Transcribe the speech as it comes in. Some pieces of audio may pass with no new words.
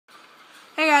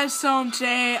guys, so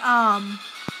today, it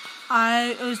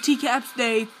was TCAPS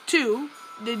day 2,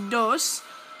 de dos,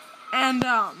 and,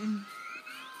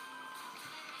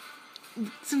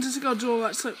 since the schedule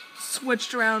got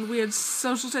switched around, we had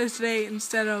social studies today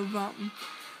instead of,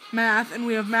 math, and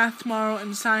we have math tomorrow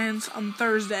and science on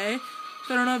Thursday.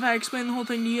 So I don't know if I explained the whole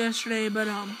thing to you yesterday, but,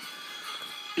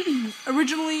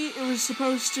 originally it was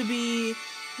supposed to be,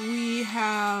 we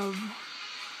have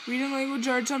reading language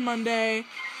arts on Monday,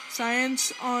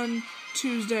 science on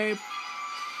Tuesday,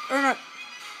 or not,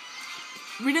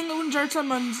 reading language arts on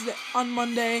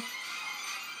Monday,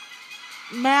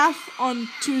 math on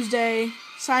Tuesday,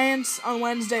 science on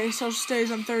Wednesday, social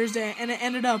studies on Thursday, and it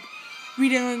ended up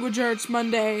reading language arts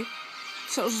Monday,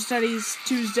 social studies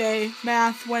Tuesday,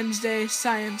 math Wednesday,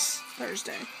 science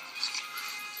Thursday.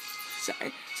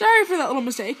 Sorry for that little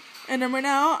mistake. And right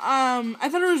now, I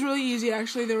thought it was really easy,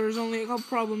 actually. There was only a couple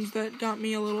problems that got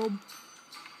me a little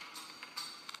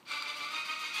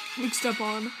mixed up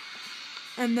on.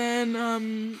 And then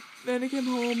I came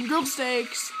home, grilled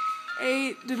steaks,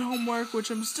 ate, did homework, which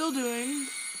I'm still doing.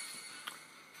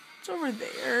 It's over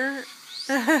there.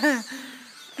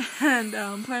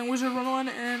 And playing Wizard 101,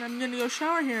 and I'm gonna go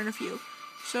shower here in a few.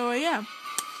 So, yeah.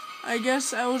 I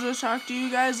guess I will just talk to you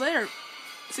guys later.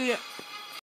 See ya.